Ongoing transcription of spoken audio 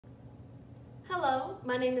Hello,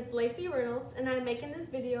 my name is Lacey Reynolds, and I'm making this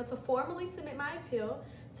video to formally submit my appeal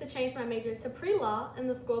to change my major to pre-law in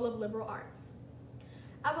the School of Liberal Arts.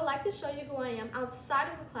 I would like to show you who I am outside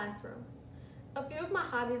of the classroom. A few of my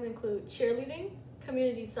hobbies include cheerleading,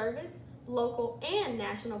 community service, local and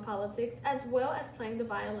national politics, as well as playing the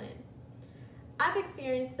violin. I've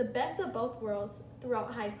experienced the best of both worlds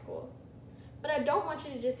throughout high school. But I don't want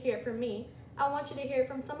you to just hear it from me. I want you to hear it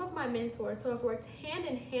from some of my mentors who have worked hand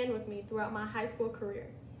in hand with me throughout my high school career.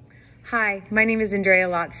 Hi, my name is Andrea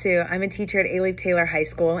Lotsu. I'm a teacher at Alief Taylor High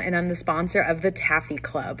School, and I'm the sponsor of the Taffy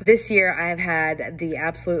Club. This year, I've had the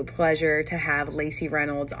absolute pleasure to have Lacey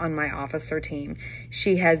Reynolds on my officer team.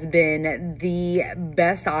 She has been the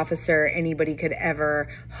best officer anybody could ever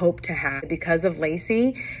hope to have. Because of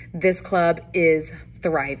Lacey, this club is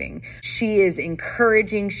thriving. She is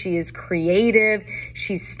encouraging, she is creative,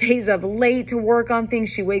 she stays up late to work on things,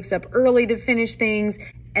 she wakes up early to finish things,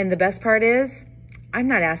 and the best part is, I'm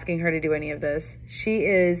not asking her to do any of this. She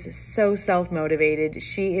is so self-motivated.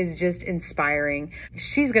 She is just inspiring.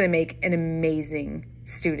 She's gonna make an amazing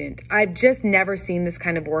student. I've just never seen this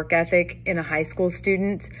kind of work ethic in a high school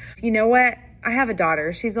student. You know what? I have a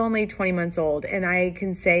daughter. She's only 20 months old, and I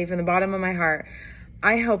can say from the bottom of my heart,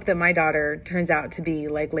 I hope that my daughter turns out to be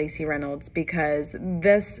like Lacey Reynolds, because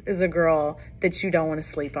this is a girl that you don't want to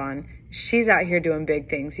sleep on. She's out here doing big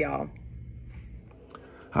things, y'all.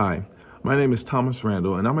 Hi. My name is Thomas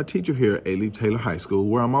Randall, and I'm a teacher here at Alief Taylor High School,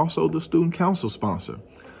 where I'm also the student council sponsor.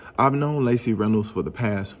 I've known Lacey Reynolds for the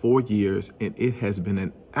past 4 years, and it has been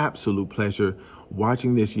an absolute pleasure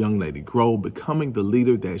watching this young lady grow, becoming the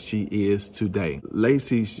leader that she is today.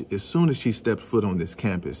 Lacey, as soon as she stepped foot on this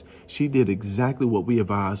campus, she did exactly what we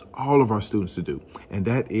advise all of our students to do, and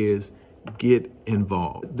that is get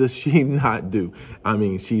involved. Does she not do? I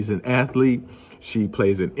mean, she's an athlete. She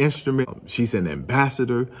plays an instrument. She's an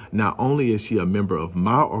ambassador. Not only is she a member of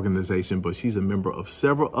my organization, but she's a member of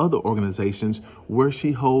several other organizations where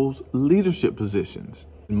she holds leadership positions.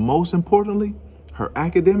 And most importantly, her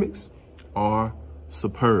academics are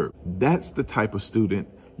superb. That's the type of student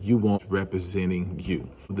you want representing you.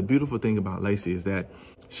 The beautiful thing about Lacey is that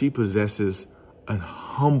she possesses a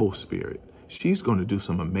humble spirit. She's going to do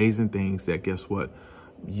some amazing things that, guess what,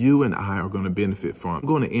 you and I are going to benefit from. I'm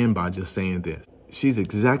going to end by just saying this. She's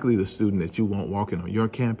exactly the student that you want walking on your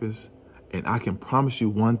campus, and I can promise you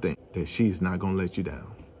one thing, that she's not going to let you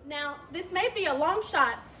down. Now, this may be a long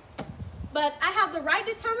shot, but I have the right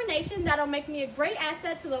determination that'll make me a great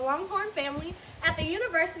asset to the Longhorn family at the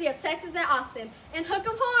University of Texas at Austin. And hook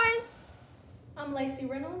 'em horns! I'm Lacey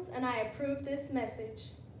Reynolds, and I approve this message.